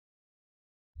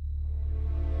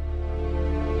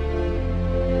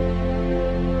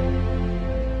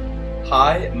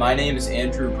Hi, my name is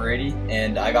Andrew Brady,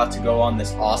 and I got to go on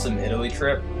this awesome Italy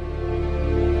trip.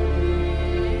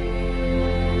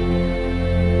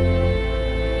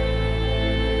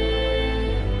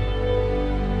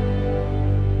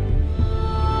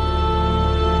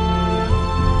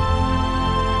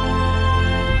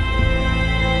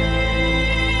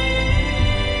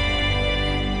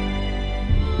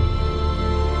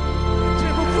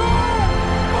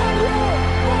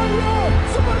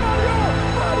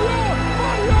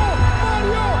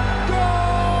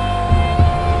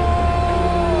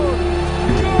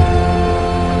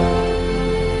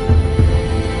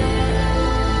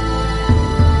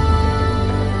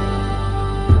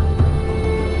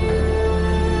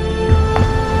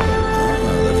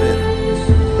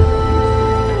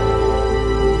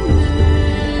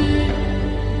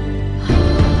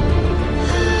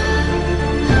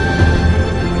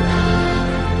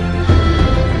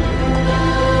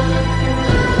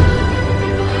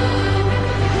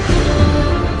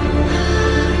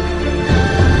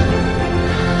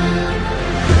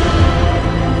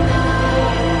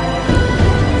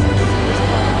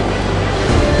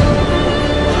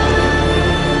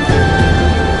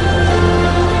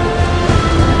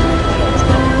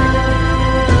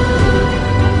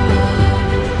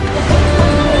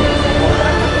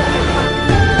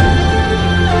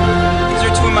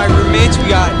 We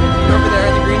got over there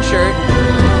in the green shirt,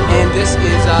 and this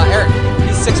is Eric.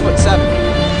 He's 6'7".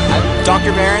 I have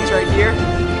Dr. Barron's right here.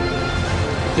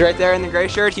 He's right there in the gray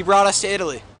shirt. He brought us to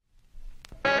Italy.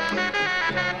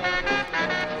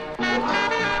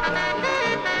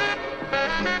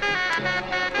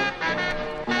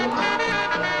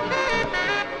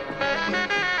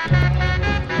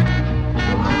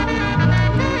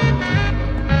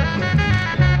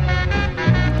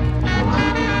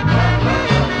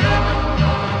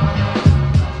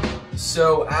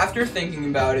 So after thinking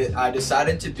about it, I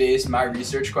decided to base my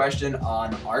research question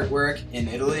on artwork in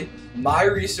Italy. My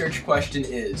research question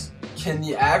is, can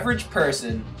the average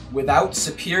person without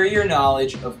superior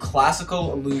knowledge of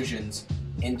classical illusions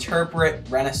interpret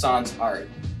Renaissance art?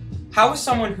 How is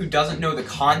someone who doesn't know the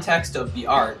context of the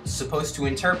art supposed to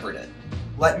interpret it?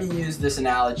 Let me use this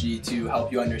analogy to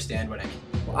help you understand what I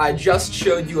mean. I just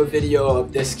showed you a video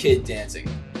of this kid dancing.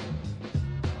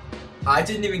 I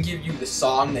didn't even give you the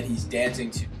song that he's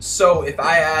dancing to. So if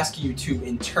I ask you to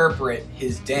interpret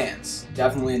his dance,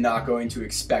 definitely not going to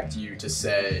expect you to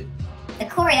say, the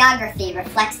choreography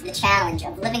reflects the challenge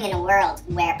of living in a world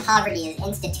where poverty is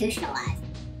institutionalized.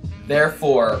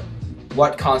 Therefore,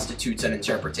 what constitutes an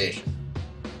interpretation?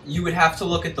 You would have to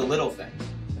look at the little things.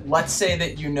 Let's say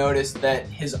that you notice that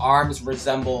his arms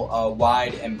resemble a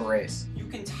wide embrace.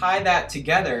 You can tie that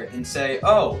together and say,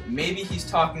 oh, maybe he's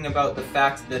talking about the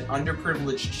fact that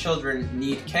underprivileged children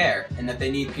need care and that they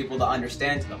need people to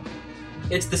understand them.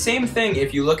 It's the same thing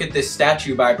if you look at this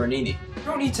statue by Bernini. You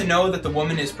don't need to know that the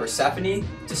woman is Persephone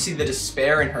to see the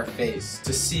despair in her face,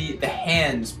 to see the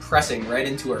hands pressing right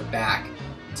into her back,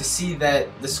 to see that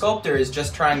the sculptor is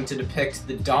just trying to depict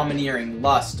the domineering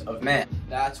lust of man.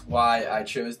 That's why I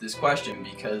chose this question,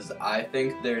 because I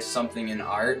think there's something in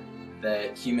art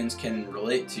that humans can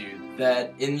relate to,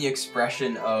 that in the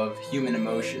expression of human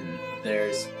emotion,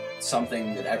 there's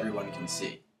something that everyone can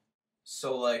see.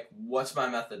 So like, what's my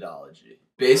methodology?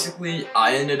 Basically,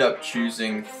 I ended up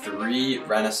choosing 3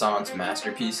 Renaissance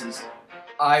masterpieces.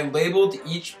 I labeled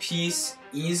each piece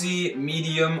easy,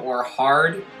 medium, or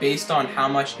hard based on how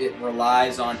much it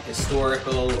relies on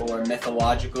historical or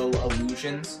mythological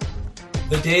allusions.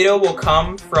 The data will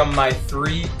come from my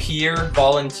 3 peer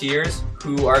volunteers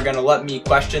who are going to let me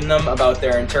question them about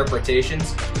their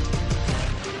interpretations.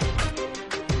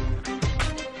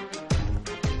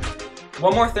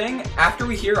 One more thing, after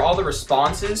we hear all the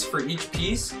responses for each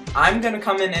piece, I'm going to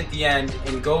come in at the end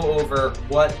and go over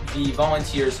what the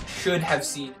volunteers should have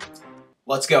seen.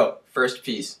 Let's go. First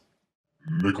piece.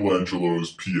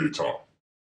 Michelangelo's Pietà.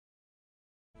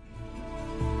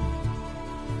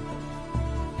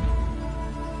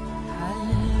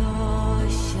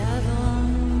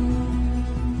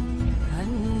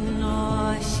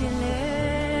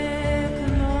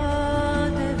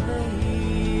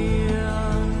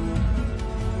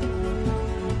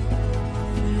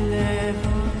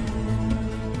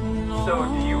 So,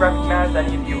 do you recognize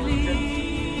any of the illusions?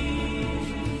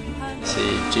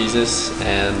 See Jesus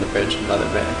and the Virgin Mother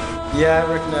Mary. Yeah,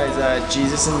 I recognize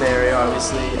Jesus and Mary,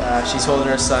 obviously. She's holding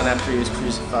her son after he was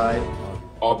crucified.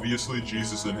 Obviously,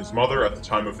 Jesus and his mother at the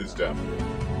time of his death.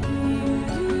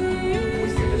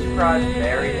 Would you describe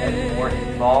Mary as more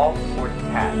involved or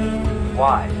detached?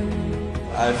 Why?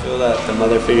 I feel that the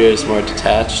mother figure is more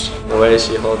detached. The way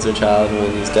she holds her child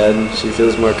when he's dead, she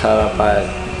feels more caught up by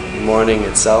mourning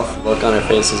itself. The look on her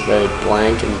face is very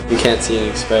blank and you can't see an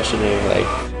expression or like...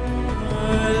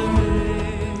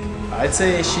 I'd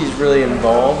say she's really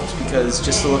involved because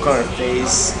just the look on her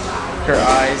face, her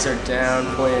eyes are down,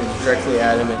 pointed directly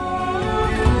at him.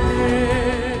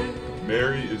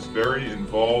 Mary is very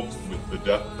involved with the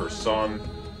death of her son.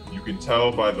 You can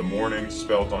tell by the mourning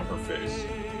spelt on her face.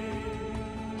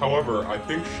 However, I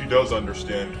think she does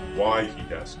understand why he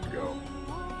has to go.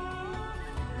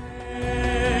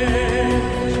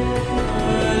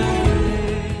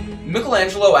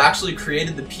 Michelangelo actually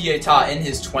created the Pietà in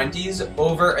his 20s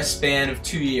over a span of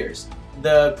 2 years.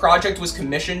 The project was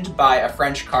commissioned by a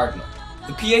French cardinal.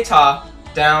 The Pietà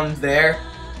down there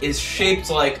is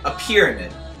shaped like a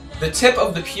pyramid. The tip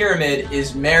of the pyramid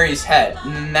is Mary's head,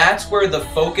 and that's where the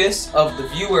focus of the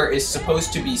viewer is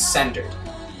supposed to be centered.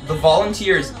 The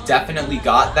volunteers definitely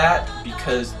got that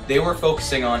because they were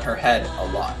focusing on her head a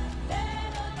lot.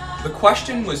 The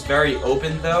question was very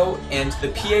open though, and the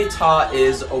Pietà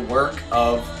is a work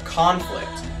of conflict.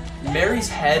 Mary's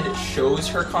head shows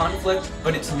her conflict,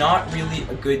 but it's not really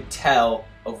a good tell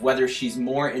of whether she's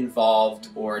more involved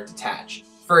or detached.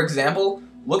 For example,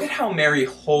 look at how Mary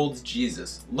holds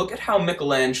Jesus. Look at how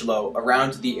Michelangelo,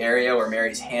 around the area where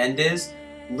Mary's hand is,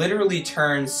 literally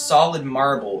turns solid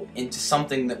marble into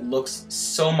something that looks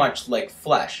so much like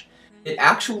flesh. It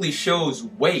actually shows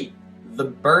weight, the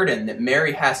burden that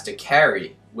Mary has to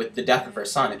carry with the death of her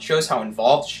son. It shows how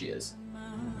involved she is.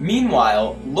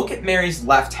 Meanwhile, look at Mary's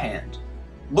left hand.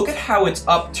 Look at how it's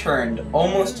upturned,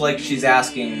 almost like she's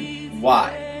asking,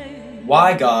 why?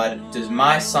 Why, God, does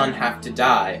my son have to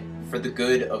die for the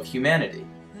good of humanity?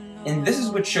 And this is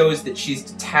what shows that she's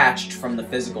detached from the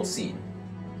physical scene.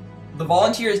 The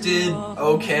volunteers did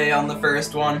okay on the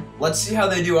first one. Let's see how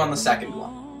they do on the second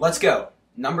one. Let's go.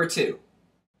 Number 2.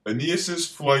 Aeneas's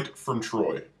Flight from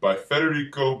Troy by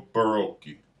Federico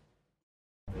Barocci.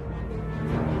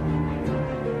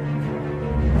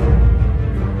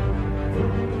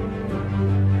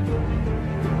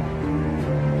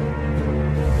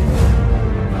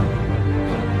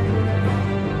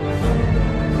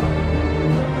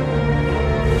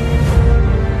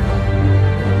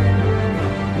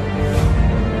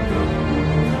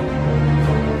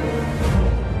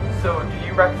 So, do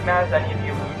you recognize any of the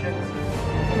illusions?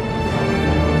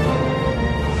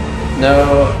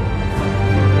 No.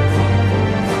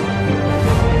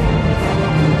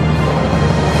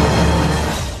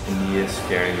 Aeneas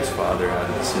carrying his father out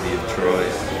of the city of Troy,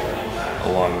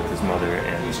 along with his mother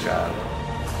and his child.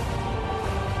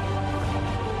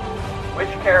 Which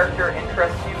character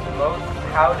interests you the most?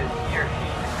 How does he or she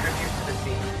contribute to the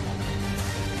scene?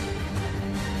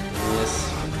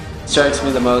 This strikes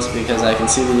me the most because I can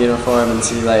see the uniform and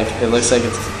see like it looks like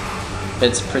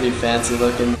it's pretty fancy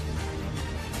looking.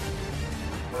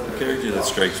 The character that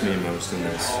strikes me most in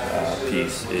this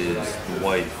piece is the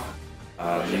wife.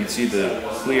 You can see the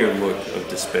clear look of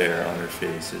despair on her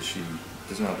face as she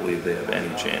does not believe they have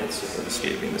any chance of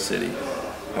escaping the city.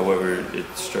 However, it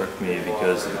struck me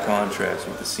because the contrast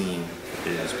with the scene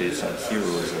is based on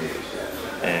heroism,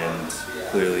 and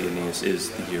clearly Aeneas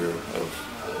is the hero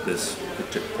of this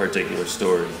particular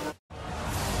story.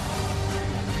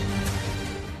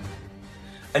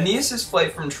 Aeneas's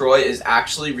Flight from Troy is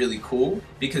actually really cool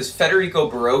because Federico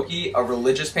Barocci, a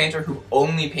religious painter who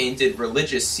only painted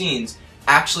religious scenes,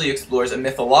 actually explores a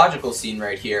mythological scene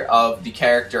right here of the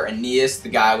character Aeneas, the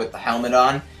guy with the helmet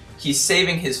on. He's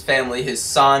saving his family, his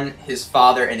son, his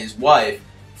father, and his wife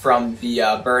from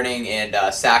the burning and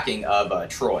sacking of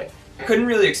Troy. I couldn't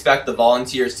really expect the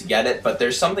volunteers to get it, but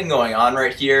there's something going on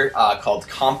right here called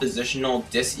compositional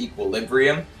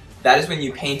disequilibrium. That is when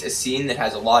you paint a scene that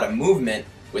has a lot of movement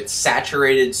with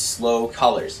saturated, slow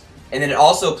colors. And then it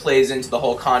also plays into the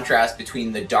whole contrast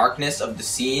between the darkness of the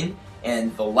scene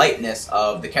and the lightness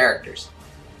of the characters.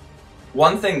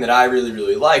 One thing that I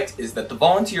really liked is that the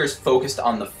volunteers focused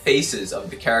on the faces of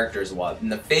the characters a lot,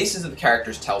 and the faces of the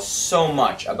characters tell so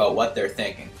much about what they're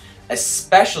thinking,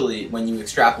 especially when you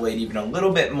extrapolate even a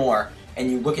little bit more and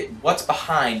you look at what's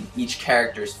behind each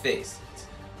character's face.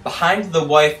 Behind the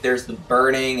wife, there's the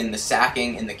burning and the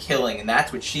sacking and the killing, and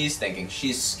that's what she's thinking.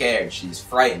 She's scared, she's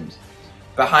frightened.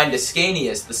 Behind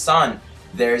Ascanius, the son,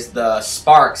 there's the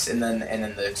sparks and then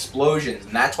the explosions,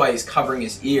 and that's why he's covering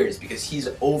his ears, because he's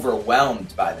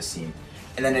overwhelmed by the scene.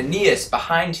 And then Aeneas,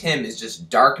 behind him is just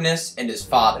darkness and his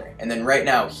father. And then right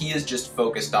now, he is just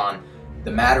focused on the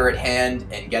matter at hand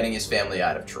and getting his family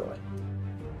out of Troy.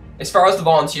 As far as the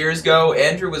volunteers go,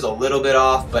 Andrew was a little bit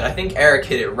off, but I think Eric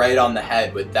hit it right on the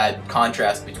head with that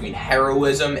contrast between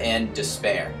heroism and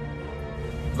despair.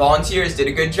 Volunteers did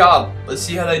a good job. Let's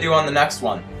see how they do on the next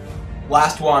one.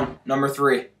 Last one, number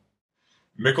 3.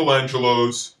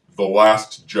 Michelangelo's The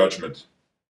Last Judgment.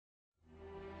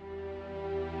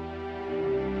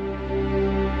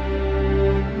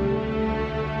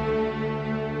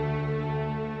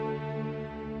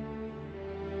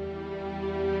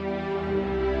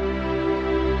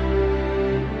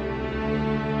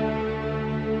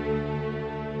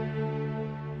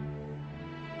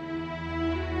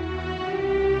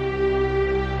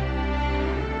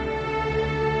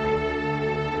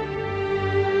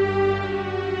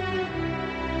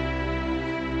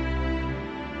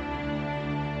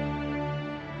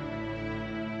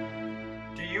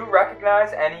 Do you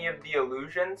recognize any of the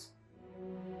illusions?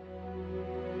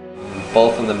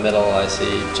 Both in the middle I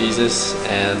see Jesus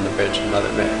and the Virgin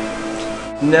Mother Mary.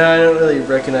 No, I don't really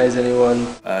recognize anyone.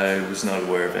 I was not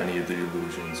aware of any of the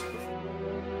illusions.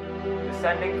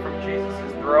 Descending from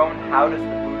Jesus' throne, how does the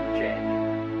mood change?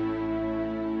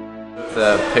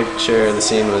 The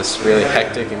scene was really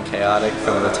hectic and chaotic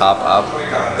from the top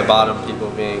up. The bottom, people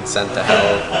being sent to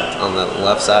hell on the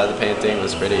left side of the painting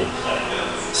was pretty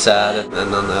sad,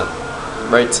 and on the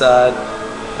right side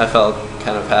I felt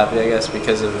kind of happy, I guess,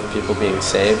 because of people being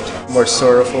saved. More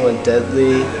sorrowful and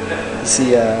deadly. You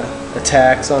see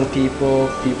attacks on people.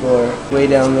 People are way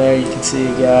down there. You can see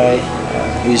a guy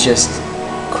who's just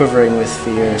quivering with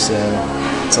fear, so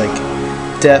it's like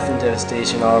death and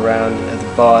devastation all around at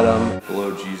the bottom.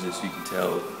 Below Jesus, you can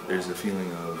tell there's a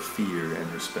feeling of fear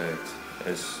and respect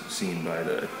as seen by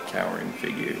the cowering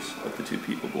figures of the two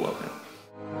people below him.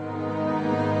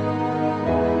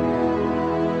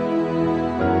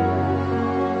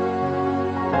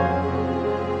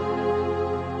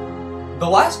 The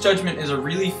Last Judgment is a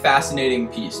really fascinating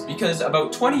piece because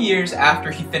about 20 years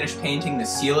after he finished painting the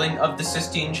ceiling of the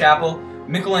Sistine Chapel,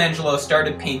 Michelangelo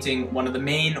started painting one of the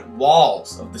main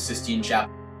walls of the Sistine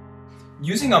Chapel.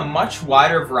 Using a much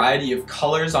wider variety of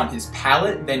colors on his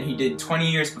palette than he did 20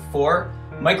 years before,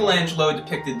 Michelangelo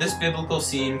depicted this biblical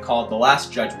scene called the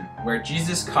Last Judgment, where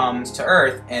Jesus comes to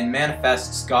earth and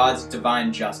manifests God's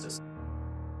divine justice.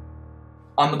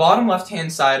 On the bottom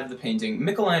left-hand side of the painting,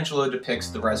 Michelangelo depicts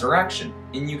the resurrection,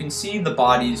 and you can see the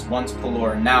bodies once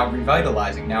pallor now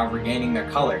revitalizing, now regaining their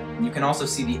color. And you can also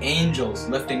see the angels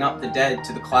lifting up the dead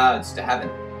to the clouds to heaven.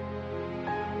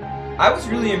 I was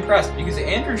really impressed because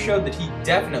Andrew showed that he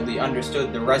definitely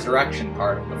understood the resurrection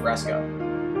part of the fresco.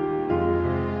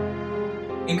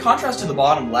 In contrast to the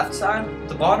bottom left side,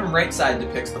 the bottom right side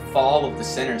depicts the fall of the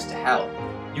sinners to hell.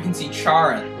 You can see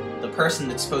Charon, the person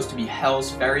that's supposed to be hell's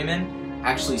ferryman,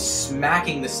 actually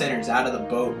smacking the sinners out of the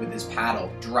boat with his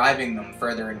paddle, driving them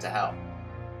further into hell.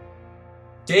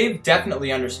 Dave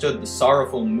definitely understood the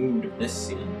sorrowful mood of this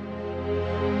scene.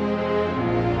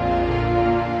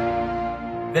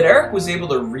 That Eric was able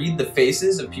to read the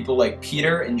faces of people like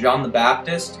Peter and John the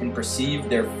Baptist and perceive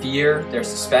their fear, their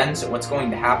suspense at what's going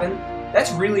to happen,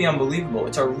 that's really unbelievable.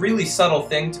 It's a really subtle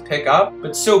thing to pick up,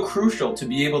 but so crucial to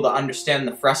be able to understand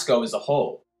the fresco as a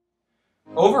whole.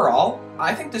 Overall,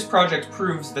 I think this project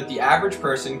proves that the average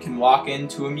person can walk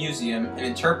into a museum and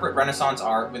interpret Renaissance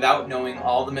art without knowing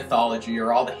all the mythology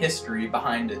or all the history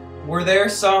behind it. Were there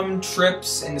some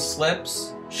trips and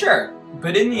slips? Sure,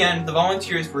 but in the end, the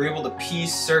volunteers were able to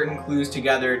piece certain clues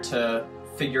together to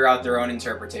figure out their own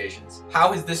interpretations.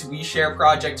 How has this We Share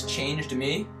project changed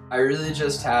me? I really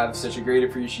just have such a great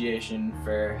appreciation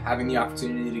for having the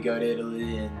opportunity to go to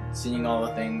Italy and seeing all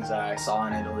the things I saw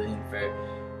in Italy, and for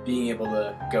being able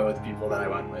to go with the people that I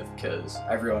went with, because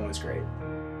everyone was great.